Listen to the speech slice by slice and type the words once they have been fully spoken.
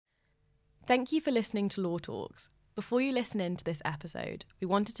Thank you for listening to Law Talks. Before you listen in to this episode, we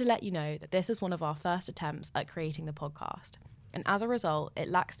wanted to let you know that this was one of our first attempts at creating the podcast, and as a result, it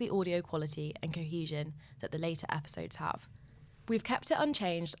lacks the audio quality and cohesion that the later episodes have. We've kept it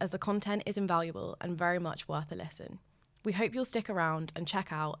unchanged as the content is invaluable and very much worth a listen. We hope you'll stick around and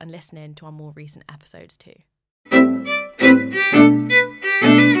check out and listen in to our more recent episodes too.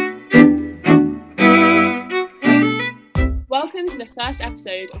 Welcome to the first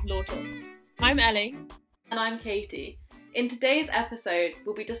episode of Law Talks. I'm Ellie. And I'm Katie. In today's episode,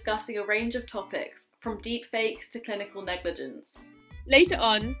 we'll be discussing a range of topics, from deepfakes to clinical negligence. Later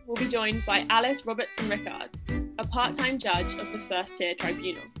on, we'll be joined by Alice Robertson-Rickard, a part-time judge of the First Tier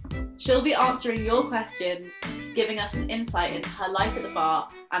Tribunal. She'll be answering your questions, giving us an insight into her life at the bar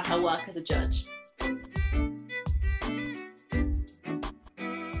and her work as a judge.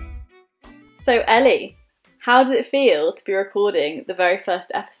 So Ellie, how does it feel to be recording the very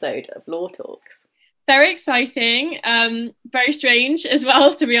first episode of Law Talks? Very exciting, very strange as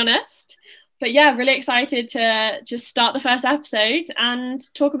well, to be honest. But yeah, really excited to just start the first episode and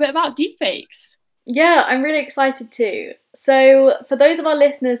talk a bit about deepfakes. Yeah, I'm really excited too. So for those of our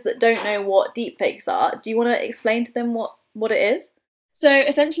listeners that don't know what deepfakes are, do you want to explain to them what it is? So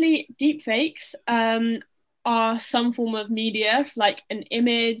essentially, deepfakes are some form of media, like an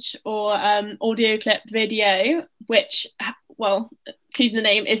image or audio clip video, which, well, clues in the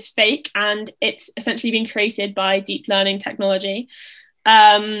name, is fake, and it's essentially been created by deep learning technology.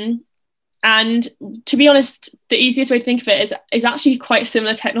 And to be honest, the easiest way to think of it is actually quite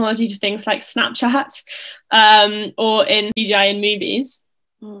similar technology to things like Snapchat or in CGI in movies.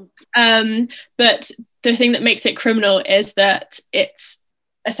 But the thing that makes it criminal is that they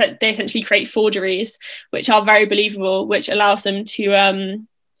essentially create forgeries, which are very believable, which allows them to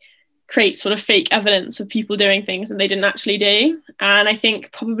create sort of fake evidence of people doing things that they didn't actually do. And I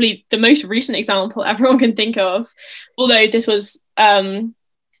think probably the most recent example everyone can think of, although this was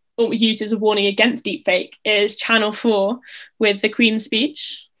used as a warning against deepfake, is Channel 4 with the Queen's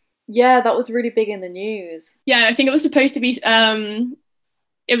speech. Yeah, that was really big in the news. Yeah, I think it was supposed to be,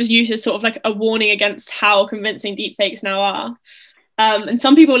 it was used as sort of like a warning against how convincing deepfakes now are. And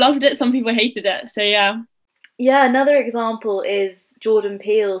some people loved it, some people hated it, so yeah. Yeah, another example is Jordan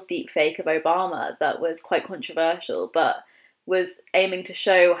Peele's deepfake of Obama that was quite controversial, but was aiming to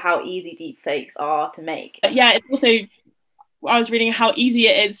show how easy deepfakes are to make. Yeah, it's also, I was reading how easy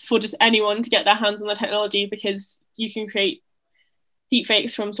it is for just anyone to get their hands on the technology, because you can create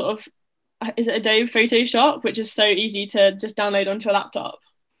deepfakes from sort of, is it Adobe Photoshop, which is so easy to just download onto a laptop.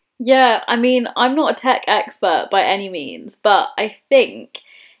 Yeah, I mean, I'm not a tech expert by any means, but I think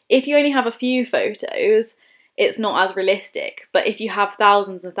if you only have a few photos, it's not as realistic. But if you have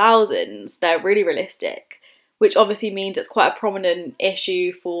thousands and thousands, they're really realistic, which obviously means it's quite a prominent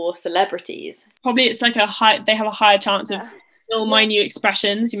issue for celebrities. Probably it's like they have a higher chance of little minute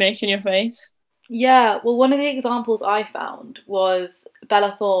expressions you make in your face. Yeah, well, one of the examples I found was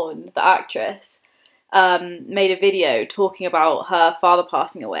Bella Thorne, the actress, made a video talking about her father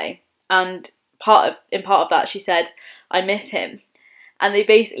passing away, and part of that she said, "I miss him," and they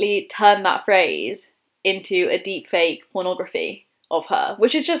basically turned that phrase into a deepfake pornography of her,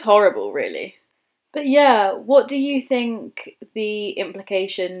 which is just horrible, really. But yeah, what do you think the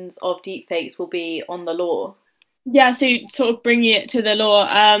implications of deepfakes will be on the law? Yeah, so sort of bringing it to the law,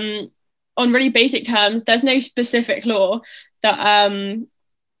 on really basic terms, there's no specific law that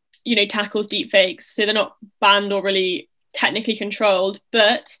tackles deepfakes, so they're not banned or really technically controlled.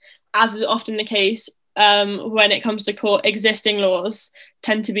 But as is often the case, when it comes to court, existing laws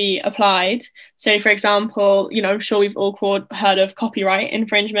tend to be applied. So, for example, I'm sure we've all heard of copyright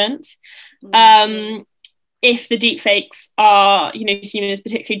infringement. If the deepfakes are, seen as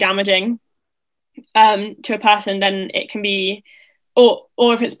particularly damaging to a person, then it can be, or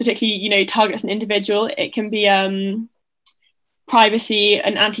if it's particularly, targets an individual, it can be privacy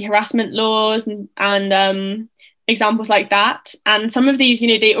and anti-harassment laws and examples like that. And some of these,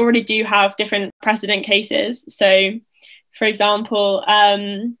 they already do have different precedent cases. So, for example,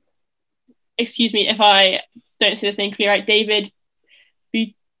 excuse me if I don't say this name clearly right, David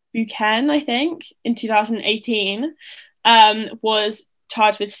Buchanan, I think, in 2018, was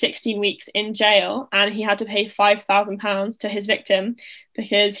charged with 16 weeks in jail, and he had to pay £5,000 to his victim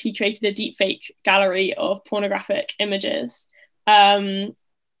because he created a deepfake gallery of pornographic images,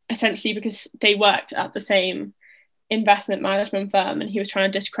 essentially because they worked at the same investment management firm and he was trying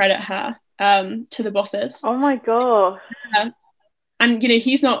to discredit her to the bosses. Oh my god. And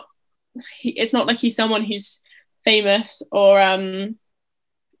it's not like he's someone who's famous or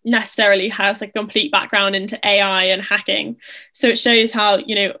necessarily has like a complete background into AI and hacking. So it shows how,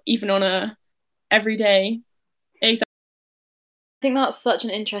 even on a everyday example. I think that's such an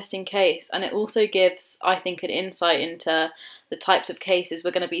interesting case, and it also gives, I think, an insight into the types of cases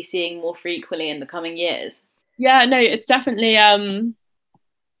we're going to be seeing more frequently in the coming years. Yeah, no, it's definitely I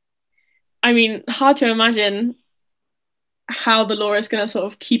mean, hard to imagine how the law is going to sort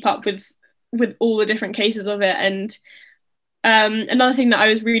of keep up with all the different cases of it. And another thing that I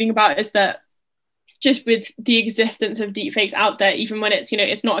was reading about is that just with the existence of deepfakes out there, even when it's,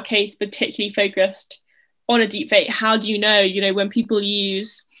 it's not a case particularly focused on a deepfake, how do you know, when people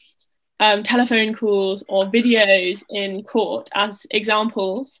use telephone calls or videos in court as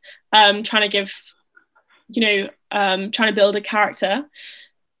examples, trying to give, trying to build a character,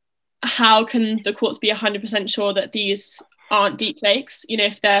 how can the courts be 100% sure that these aren't deepfakes,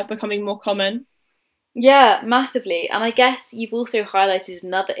 if they're becoming more common? Yeah, massively. And I guess you've also highlighted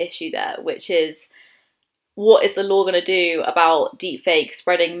another issue there, which is, what is the law going to do about deepfake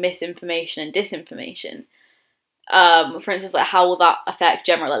spreading misinformation and disinformation? For instance, like, how will that affect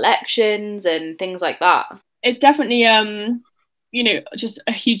general elections and things like that? It's definitely just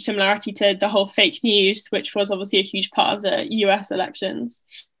a huge similarity to the whole fake news, which was obviously a huge part of the US elections.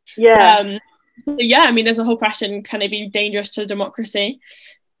 Yeah. So yeah, I mean, there's a whole question: can they be dangerous to democracy?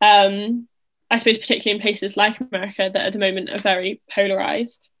 I suppose particularly in places like America that at the moment are very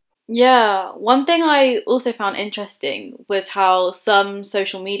polarized. Yeah, one thing I also found interesting was how some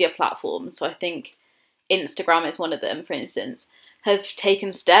social media platforms, so I think Instagram is one of them, for instance, have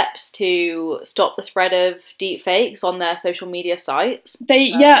taken steps to stop the spread of deepfakes on their social media sites.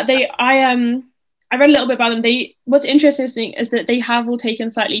 I read a little bit about them. What's interesting is that they have all taken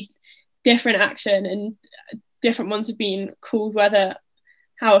slightly different action, and different ones have been called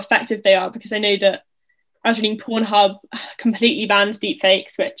how effective they are, because I know that I was reading Pornhub completely bans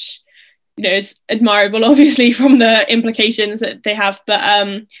deepfakes, which is admirable, obviously, from the implications that they have. But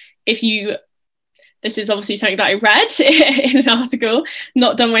this is obviously something that I read in an article,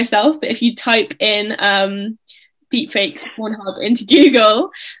 not done myself, but if you type in deepfakes Pornhub into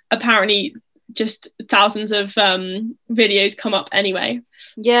Google, apparently just thousands of videos come up anyway.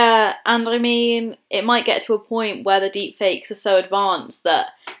 Yeah, and I mean, it might get to a point where the deepfakes are so advanced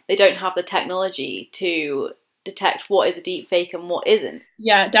that they don't have the technology to detect what is a deepfake and what isn't.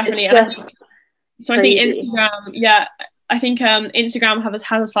 Yeah, definitely. I think Instagram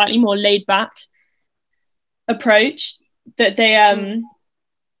has a slightly more laid back approach, that they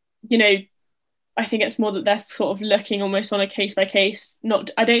I think it's more that they're sort of looking almost on a case by case.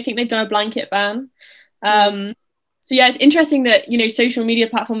 I don't think they've done a blanket ban. So yeah, it's interesting that social media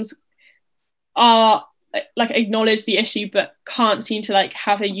platforms are acknowledge the issue but can't seem to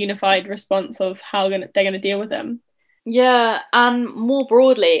have a unified response of how they're going to deal with them. Yeah, and more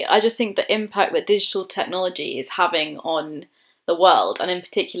broadly, I just think the impact that digital technology is having on the world, and in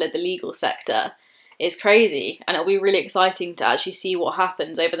particular the legal sector, is crazy, and it'll be really exciting to actually see what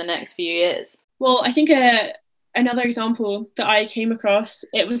happens over the next few years. Well, I think another example that I came across,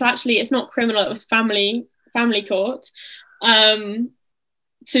 it's not criminal, it was family court.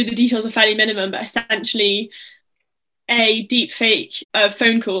 So the details are fairly minimum, but essentially a deep fake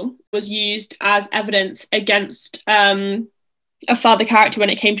phone call was used as evidence against a father character when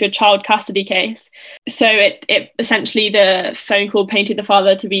it came to a child custody case. So it essentially, the phone call painted the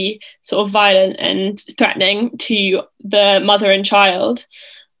father to be sort of violent and threatening to the mother and child.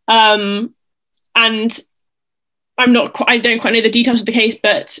 And I don't quite know the details of the case,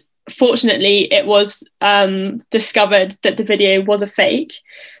 but fortunately it was discovered that the video was a fake.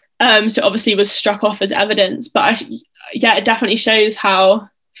 So obviously it was struck off as evidence. But it definitely shows how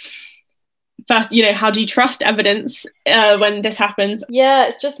first, how do you trust evidence when this happens? Yeah,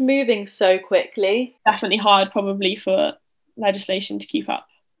 it's just moving so quickly. Definitely hard probably for legislation to keep up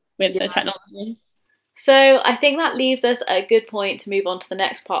with the technology. So I think that leaves us at a good point to move on to the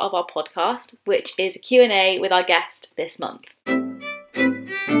next part of our podcast, which is a Q&A with our guest this month.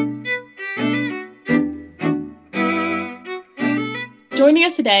 Joining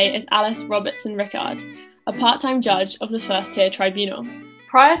us today is Alice Robertson-Rickard, a part-time judge of the First Tier Tribunal.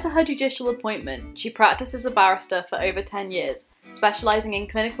 Prior to her judicial appointment, she practiced as a barrister for over 10 years, specialising in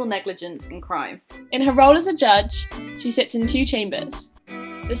clinical negligence and crime. In her role as a judge, she sits in two chambers,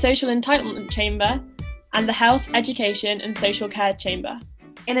 the Social Entitlement Chamber and the Health, Education and Social Care Chamber.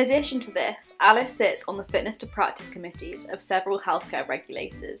 In addition to this, Alice sits on the Fitness to Practice committees of several healthcare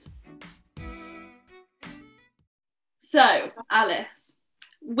regulators. So, Alice,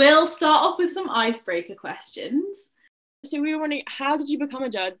 we'll start off with some icebreaker questions. So we were wondering, how did you become a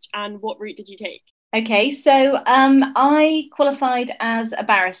judge and what route did you take? Okay, so I qualified as a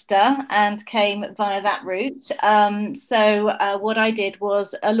barrister and came via that route. So what I did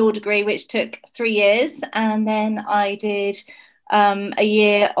was a law degree, which took 3 years, and then I did a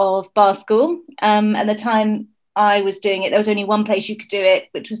year of bar school. And the time I was doing it, there was only one place you could do it,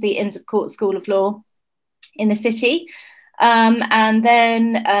 which was the Inns of Court School of Law in the city. And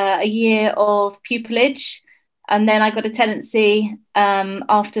then a year of pupillage. And then I got a tenancy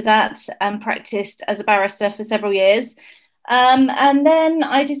after that and practiced as a barrister for several years. And then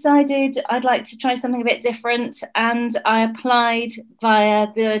I decided I'd like to try something a bit different. And I applied via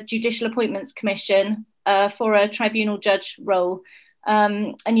the Judicial Appointments Commission for a tribunal judge role.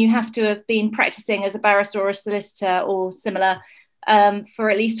 And you have to have been practicing as a barrister or a solicitor or similar for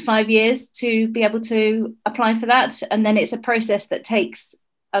at least 5 years to be able to apply for that. And then it's a process that takes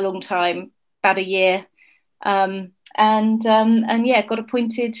a long time, about a year. And yeah, got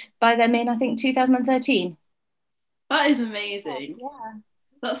appointed by them in, I think, 2013. That is amazing. Yeah.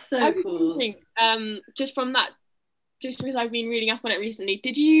 That's so cool. Just from that, just because I've been reading up on it recently,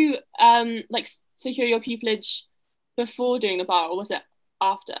 did you like secure your pupillage before doing the bar, or was it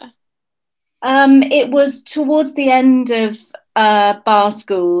after? It was towards the end of bar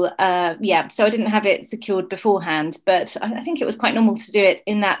school. Yeah, so I didn't have it secured beforehand, but I think it was quite normal to do it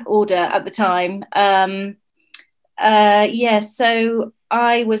in that order at the time. Yeah, so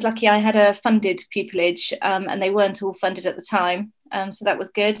I was lucky I had a funded pupillage, and they weren't all funded at the time, so that was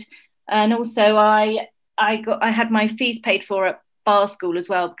good. And also I had my fees paid for at bar school as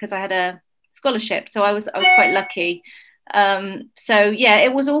well because I had a scholarship, so I was quite lucky. So yeah,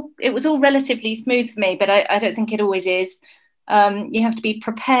 it was all relatively smooth for me, but I don't think it always is. You have to be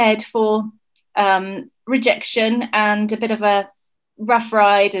prepared for rejection and a bit of a rough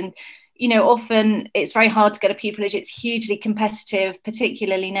ride, and you know, often it's very hard to get a pupillage. It's hugely competitive,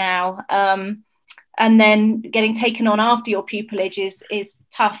 particularly now. And then getting taken on after your pupillage is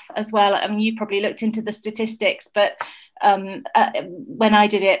tough as well. I mean, you probably looked into the statistics, but when I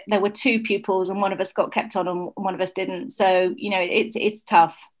did it, there were 2 pupils and one of us got kept on and one of us didn't. So, you know, it's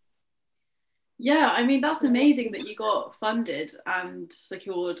tough. Yeah, I mean, that's amazing that you got funded and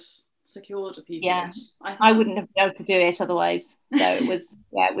secured a pupillage. Yeah, I wouldn't have been able to do it otherwise. So it was,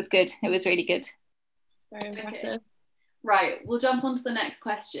 yeah, it was good. It was really good. Very impressive. Okay. Right, we'll jump on to the next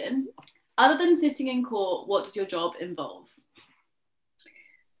question. Other than sitting in court, what does your job involve?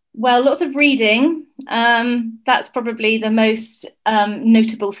 Well, lots of reading. That's probably the most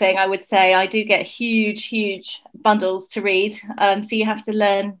notable thing, I would say. I do get huge bundles to read. So you have to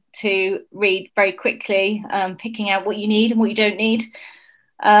learn to read very quickly, picking out what you need and what you don't need.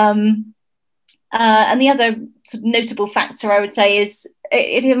 And the other sort of notable factor, I would say, is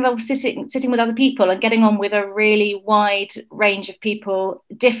it involves sitting with other people and getting on with a really wide range of people,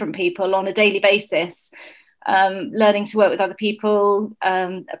 different people on a daily basis. Learning to work with other people,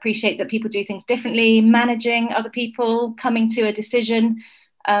 appreciate that people do things differently, managing other people, coming to a decision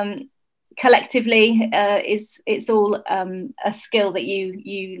collectively, it's all a skill that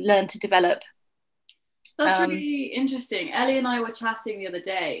you learn to develop. That's really interesting. Ellie and I were chatting the other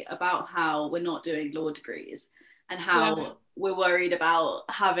day about how we're not doing law degrees and how we're worried about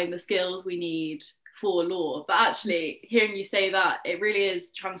having the skills we need for law. But actually, hearing you say that, it really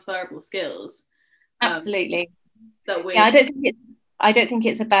is transferable skills. Absolutely. Yeah, I don't think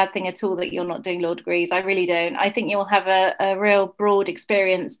it's a bad thing at all that you're not doing law degrees. I really don't. I think you'll have a real broad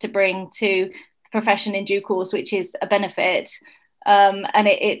experience to bring to the profession in due course, which is a benefit. And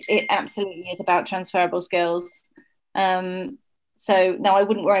it absolutely is about transferable skills. So no, I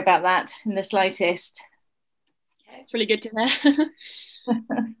wouldn't worry about that in the slightest. Okay, it's really good to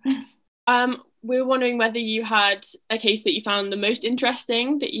hear. We were wondering whether you had a case that you found the most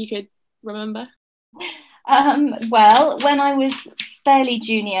interesting that you could remember. Well, when I was fairly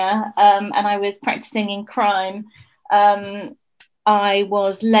junior and I was practicing in crime, I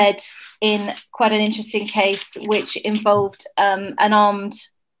was led in quite an interesting case which involved an armed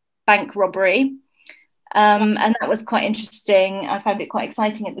bank robbery. And that was quite interesting. I found it quite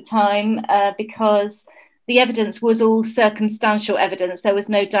exciting at the time because the evidence was all circumstantial evidence. There was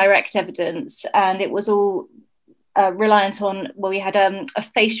no direct evidence, and it was all reliant on, well, we had a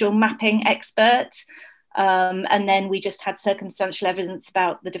facial mapping expert, and then we just had circumstantial evidence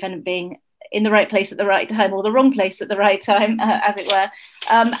about the defendant being in the right place at the right time, or the wrong place at the right time, as it were.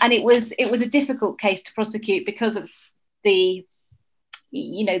 And it was a difficult case to prosecute because of the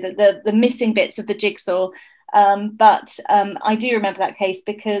missing bits of the jigsaw. But I do remember that case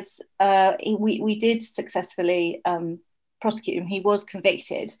because we did successfully prosecute him. He was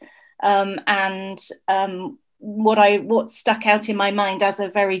convicted, and what stuck out in my mind as a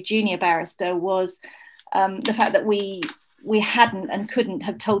very junior barrister was the fact that we hadn't and couldn't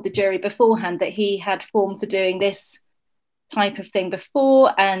have told the jury beforehand that he had formed for doing this type of thing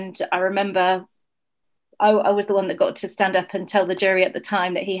before. And I remember I was the one that got to stand up and tell the jury at the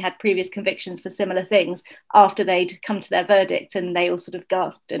time that he had previous convictions for similar things after they'd come to their verdict, and they all sort of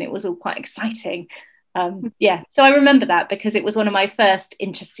gasped, and it was all quite exciting. Yeah, so I remember that because it was one of my first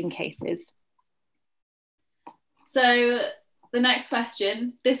interesting cases. So the next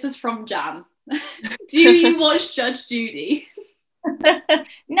question, this was from Jan. Do you watch Judge Judy?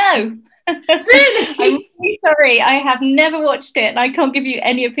 No. Really? I'm really sorry, I have never watched it and I can't give you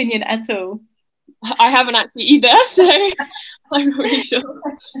any opinion at all. I haven't actually either, so I'm not really sure.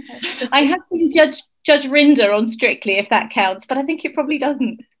 I have seen Judge Rinder on Strictly, if that counts, but I think it probably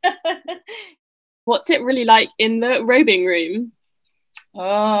doesn't. What's it really like in the robing room?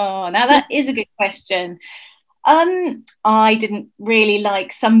 Oh, now that is a good question. I didn't really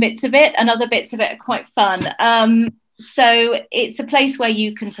like some bits of it, and other bits of it are quite fun. So it's a place where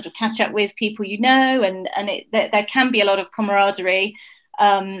you can sort of catch up with people you know, and there can be a lot of camaraderie.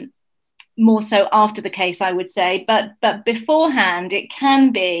 More so after the case, I would say, but beforehand it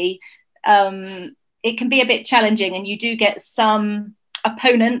can be a bit challenging, and you do get some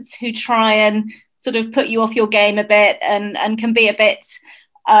opponents who try and sort of put you off your game a bit, and can be a bit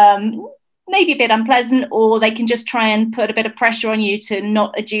maybe a bit unpleasant, or they can just try and put a bit of pressure on you to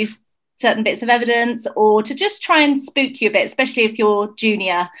not adduce certain bits of evidence, or to just try and spook you a bit, especially if you're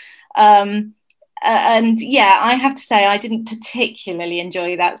junior. And yeah, I have to say I didn't particularly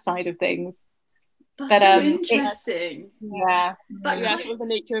enjoy that side of things. That's so interesting. Yeah. Yes, with the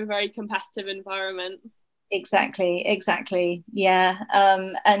nature of a very competitive environment. Exactly. Yeah.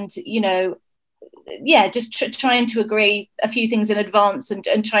 And you know, yeah, just trying to agree a few things in advance, and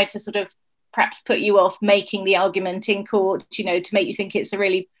try to sort of perhaps put you off making the argument in court, you know, to make you think it's a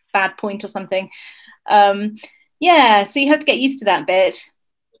really bad point or something. Yeah, so you have to get used to that bit.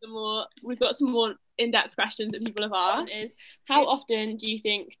 We've got some more in-depth questions that people have asked. Is how often do you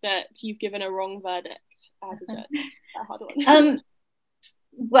think that you've given a wrong verdict as a judge? A hard one.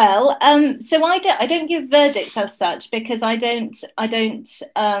 Well, so I don't give verdicts as such, because I don't sit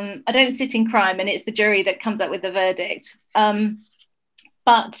in crime, and it's the jury that comes up with the verdict.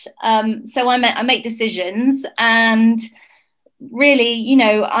 But so I make decisions, and really, you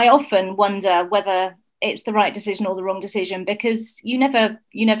know, I often wonder whether it's the right decision or the wrong decision, because you never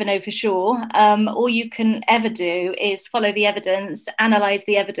know for sure. All you can ever do is follow the evidence, analyze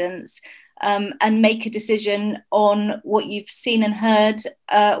the evidence, and make a decision on what you've seen and heard,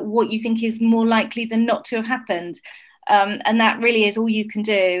 what you think is more likely than not to have happened. And that really is all you can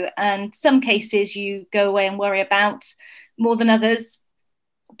do. And some cases you go away and worry about more than others.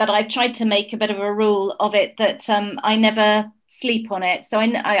 But I've tried to make a bit of a rule of it that I never sleep on it. So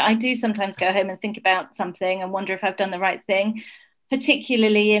I do sometimes go home and think about something and wonder if I've done the right thing,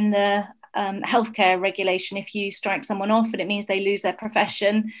 particularly in the healthcare regulation. If you strike someone off and it means they lose their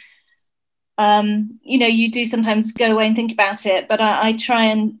profession, you know, you do sometimes go away and think about it. But I try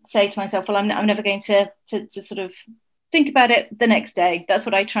and say to myself, well, I'm never going to sort of think about it the next day. That's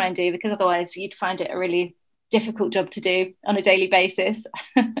what I try and do, because otherwise you'd find it a really difficult job to do on a daily basis.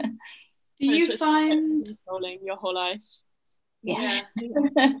 Do you find controlling your whole life? Yeah.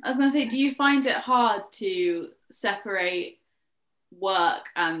 I was going to say, do you find it hard to separate work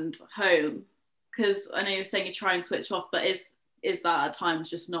and home? Because I know you're saying you try and switch off, but is that at times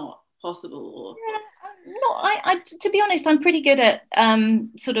just not possible? Or? Yeah, no, I to be honest, I'm pretty good at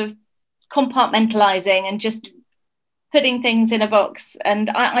sort of compartmentalizing and just putting things in a box, and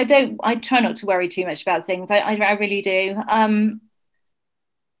I try not to worry too much about things. I really do.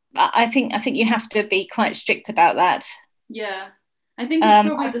 I think you have to be quite strict about that. Yeah, I think it's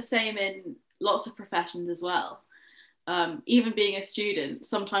probably the same in lots of professions as well. Even being a student,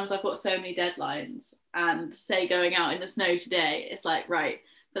 sometimes I've got so many deadlines, and say going out in the snow today, it's like, right,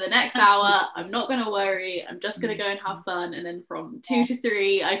 for the next hour, I'm not going to worry. I'm just going to go and have fun, and then from 2 to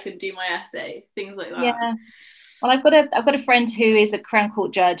 3, I can do my essay, things like that. Yeah. Well, I've got a friend who is a Crown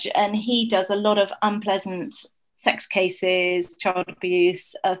Court judge, and he does a lot of unpleasant sex cases, child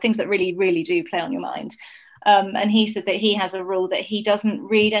abuse, things that really, really do play on your mind. And he said that he has a rule that he doesn't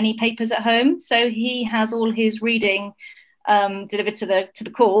read any papers at home, so he has all his reading delivered to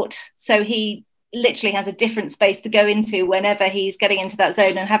the court. So he literally has a different space to go into whenever he's getting into that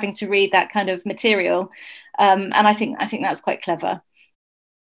zone and having to read that kind of material. And I think that's quite clever.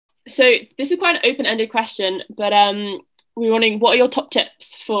 So this is quite an open-ended question, but we're wondering, what are your top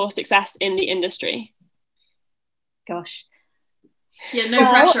tips for success in the industry? Gosh. Yeah, no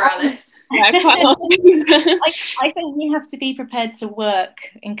pressure, Alice. quite a lot of things. I think you have to be prepared to work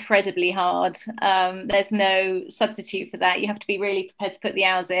incredibly hard. There's no substitute for that. You have to be really prepared to put the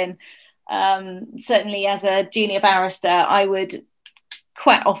hours in. Certainly as a junior barrister, I would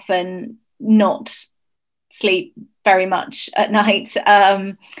quite often not sleep very much at night.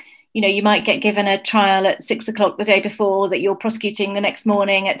 You might get given a trial at 6 o'clock the day before that you're prosecuting the next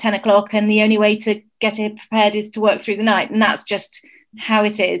morning at 10 o'clock, and the only way to get it prepared is to work through the night, and that's just how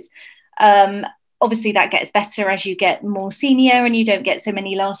it is. Obviously that gets better as you get more senior and you don't get so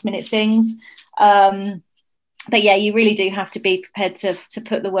many last minute things, but yeah, you really do have to be prepared to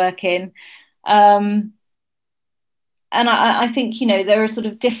put the work in. And I think there are sort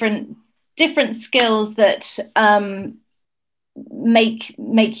of different skills that make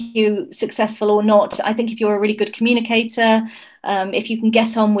you successful or not. I think if you're a really good communicator, if you can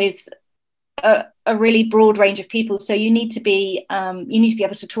get on with a really broad range of people, so you need to be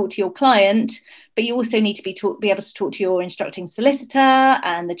able to talk to your client, but you also need to be able to talk to your instructing solicitor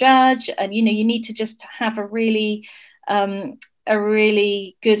and the judge, and you need to just have a really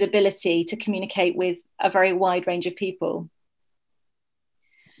good ability to communicate with a very wide range of people.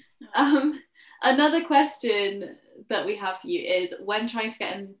 Another question that we have for you is, when trying to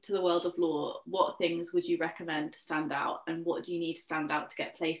get into the world of law, what things would you recommend to stand out, and what do you need to stand out to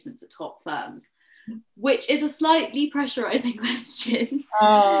get placements at top firms? Which is a slightly pressurizing question.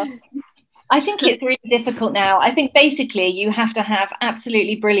 I think it's really difficult now. I think basically you have to have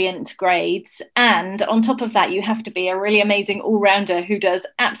absolutely brilliant grades, and on top of that you have to be a really amazing all-rounder who does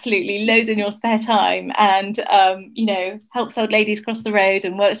absolutely loads in your spare time, and helps old ladies cross the road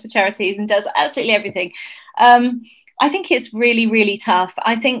and works for charities and does absolutely everything. I think it's really, really tough.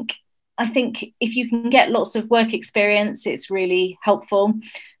 I think if you can get lots of work experience, it's really helpful,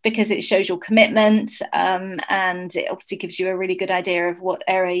 because it shows your commitment, and it obviously gives you a really good idea of what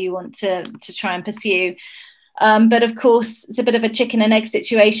area you want to try and pursue. But of course, it's a bit of a chicken and egg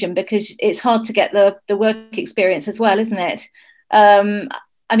situation, because it's hard to get the work experience as well, isn't it?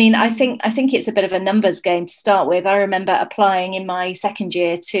 I think it's a bit of a numbers game to start with. I remember applying in my second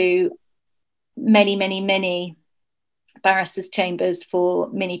year to many barristers' chambers for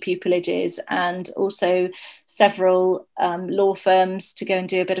mini pupilages, and also several law firms to go and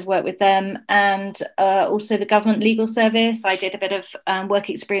do a bit of work with them, and also the government legal service. I did a bit of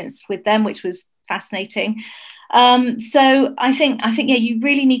work experience with them, which was fascinating. So I think you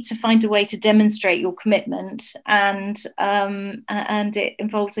really need to find a way to demonstrate your commitment, and it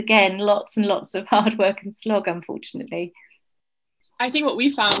involves, again, lots and lots of hard work and slog, unfortunately. I think what we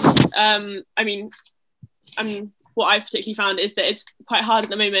found, what I've particularly found is that it's quite hard at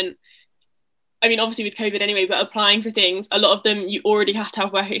the moment. Obviously with COVID anyway, but applying for things, a lot of them you already have to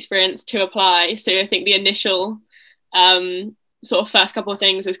have work experience to apply. So I think the initial sort of first couple of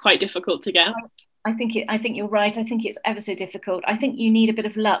things is quite difficult to get. I think you're right. I think it's ever so difficult. I think you need a bit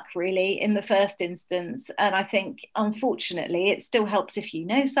of luck, really, in the first instance. And I think, unfortunately, it still helps if you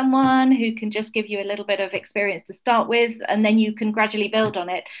know someone who can just give you a little bit of experience to start with, and then you can gradually build on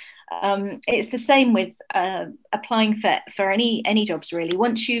it. It's the same with applying for any jobs, really.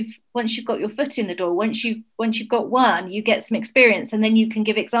 Once you've got your foot in the door, once you've got one, you get some experience, and then you can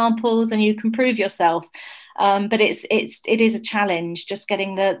give examples and you can prove yourself. But it is a challenge just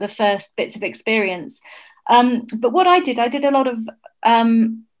getting the first bits of experience. But what I did a lot of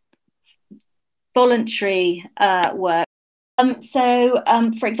voluntary work.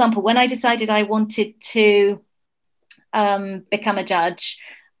 For example, when I decided I wanted to become a judge,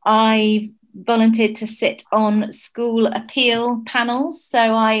 I volunteered to sit on school appeal panels. So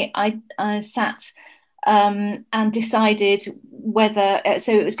I sat and decided whether,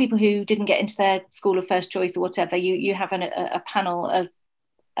 so it was people who didn't get into their school of first choice or whatever. You have a panel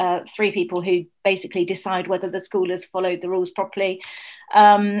of 3 people who basically decide whether the school has followed the rules properly.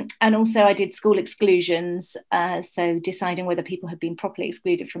 And also I did school exclusions, so deciding whether people had been properly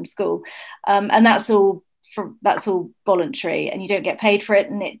excluded from school. And that's all voluntary, and you don't get paid for it,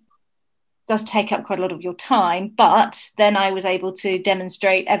 and it does take up quite a lot of your time. But then I was able to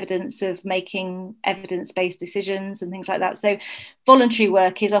demonstrate evidence of making evidence-based decisions and things like that. So voluntary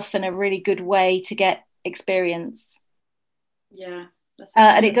work is often a really good way to get experience. Yeah,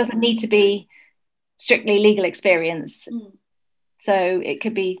 and it doesn't need to be strictly legal experience. So it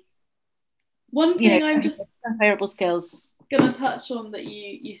could be one thing. I'm just transferable skills going to touch on that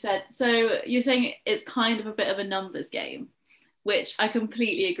you said. So you're saying it's kind of a bit of a numbers game, which I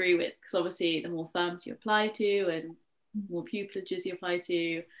completely agree with, because obviously the more firms you apply to and more pupilages you apply to,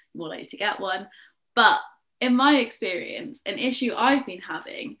 you're more likely to get one. But in my experience, an issue I've been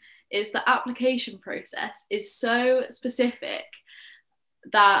having is the application process is so specific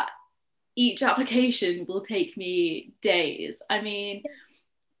that each application will take me days. I mean,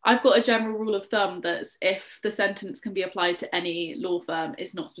 I've got a general rule of thumb that if the sentence can be applied to any law firm,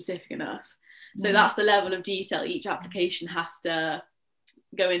 it's not specific enough. So that's the level of detail each application has to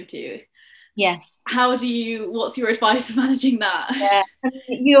go into. Yes. What's your advice for managing that? Yeah,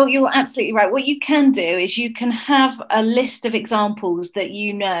 you're absolutely right. What you can do is you can have a list of examples that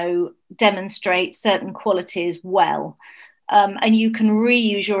you know demonstrate certain qualities well. And you can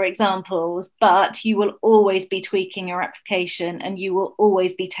reuse your examples, but you will always be tweaking your application and you will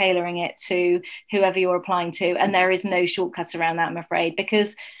always be tailoring it to whoever you're applying to. And there is no shortcut around that, I'm afraid,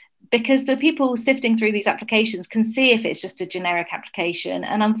 because the people sifting through these applications can see if it's just a generic application.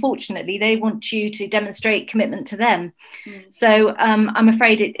 And unfortunately, they want you to demonstrate commitment to them. So I'm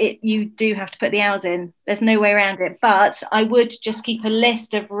afraid you do have to put the hours in. There's no way around it. But I would just keep a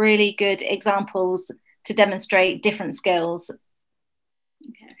list of really good examples to demonstrate different skills.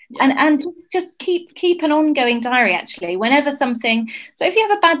 Okay. Yeah. And just keep an ongoing diary, actually, whenever something. So if you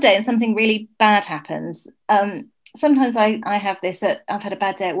have a bad day and something really bad happens, sometimes I have this, I've had a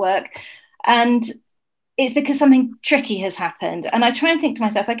bad day at work and it's because something tricky has happened. And I try and think to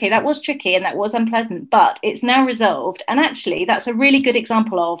myself, okay, that was tricky and that was unpleasant, but it's now resolved. And actually, that's a really good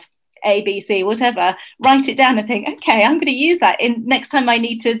example of A, B, C, whatever. Write it down and think, okay, I'm going to use that in next time I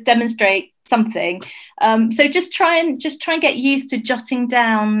need to demonstrate something. So just try and get used to jotting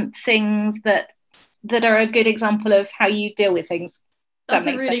down things that are a good example of how you deal with things. That's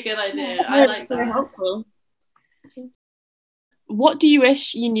a really good idea. I like that. Very helpful. What do you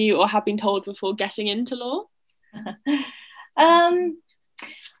wish you knew or had been told before getting into law?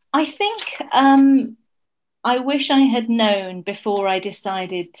 I think I wish I had known before I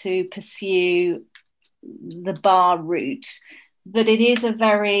decided to pursue the bar route that it is a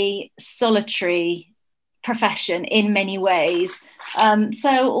very solitary profession in many ways. So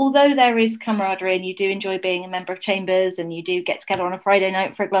although there is camaraderie and you do enjoy being a member of chambers and you do get together on a Friday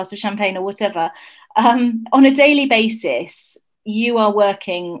night for a glass of champagne or whatever, on a daily basis, you are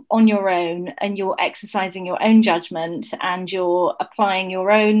working on your own and you're exercising your own judgment and you're applying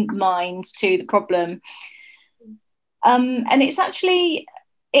your own mind to the problem. And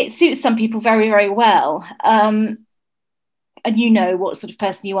it suits some people very, very well. And you know what sort of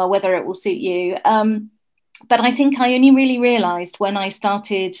person you are, whether it will suit you. But I think I only really realised when I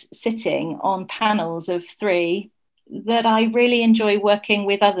started sitting on panels of 3 that I really enjoy working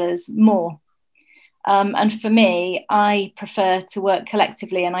with others more. And for me, I prefer to work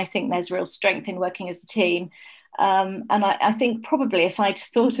collectively, and I think there's real strength in working as a team. And I think probably if I'd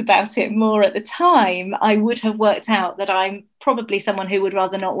thought about it more at the time, I would have worked out that I'm probably someone who would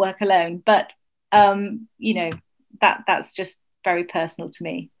rather not work alone. But, that's just very personal to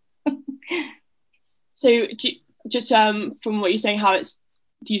me. So just from what you're saying, how it's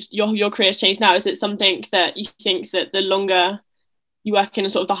your career's changed now, is it something that you think that the longer you work in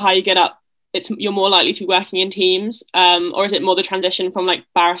and sort of the higher you get up, you're more likely to be working in teams, or is it more the transition from like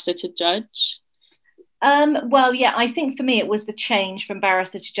barrister to judge? Well, yeah, I think for me it was the change from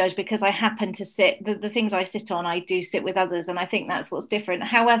barrister to judge, because I happen to sit, the things I sit on, I do sit with others, and I think that's what's different.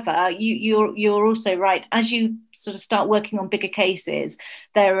 However, you're also right. As you sort of start working on bigger cases,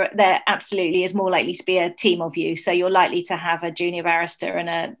 there absolutely is more likely to be a team of you. So you're likely to have a junior barrister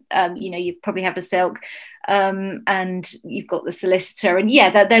and you probably have a silk, and you've got the solicitor, and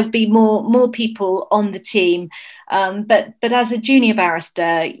there'll be more people on the team. But as a junior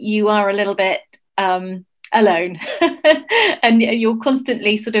barrister, you are a little bit alone and you're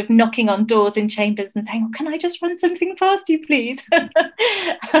constantly sort of knocking on doors in chambers and saying, can I just run something past you, please?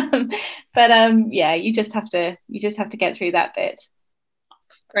 You just have to get through that bit.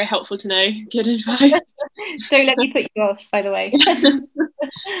 Very helpful to know. Good advice. Don't let me put you off, by the way.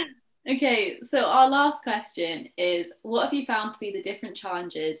 Okay, so our last question is, what have you found to be the different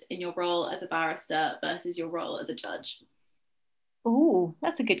challenges in your role as a barrister versus your role as a judge? Oh,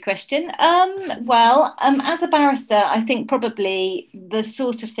 that's a good question. As a barrister, I think probably the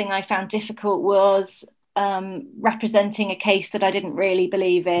sort of thing I found difficult was representing a case that I didn't really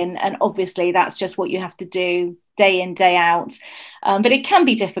believe in. And obviously that's just what you have to do day in, day out. But it can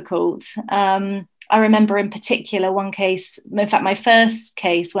be difficult. I remember in particular one case, in fact, my first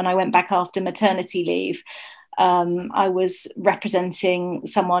case when I went back after maternity leave, I was representing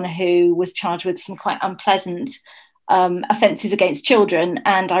someone who was charged with some quite unpleasant offences against children,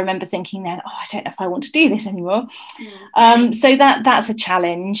 and I remember thinking then, I don't know if I want to do this anymore. So that's a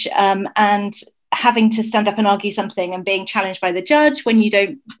challenge, and having to stand up and argue something and being challenged by the judge when you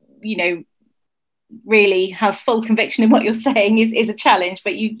don't really have full conviction in what you're saying is a challenge,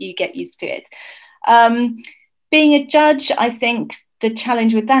 but you get used to it. Being a judge, I think the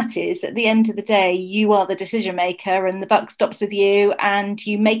challenge with that is, at the end of the day, you are the decision maker and the buck stops with you, and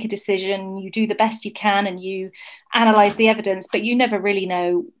you make a decision, you do the best you can, and you analyse the evidence, but you never really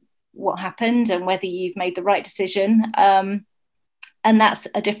know what happened and whether you've made the right decision. And that's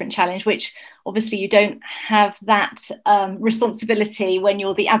a different challenge, which obviously you don't have that responsibility when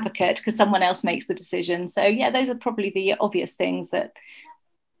you're the advocate, because someone else makes the decision. So yeah, those are probably the obvious things that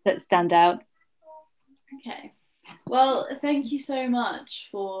stand out. Okay. Well, thank you so much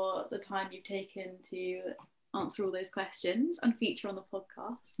for the time you've taken to answer all those questions and feature on the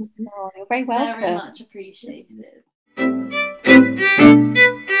podcast. Oh, you're very welcome. Very much appreciated.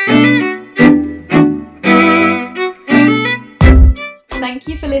 Thank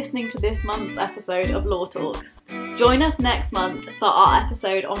you for listening to this month's episode of Law Talks. Join us next month for our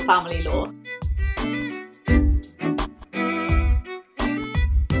episode on family law.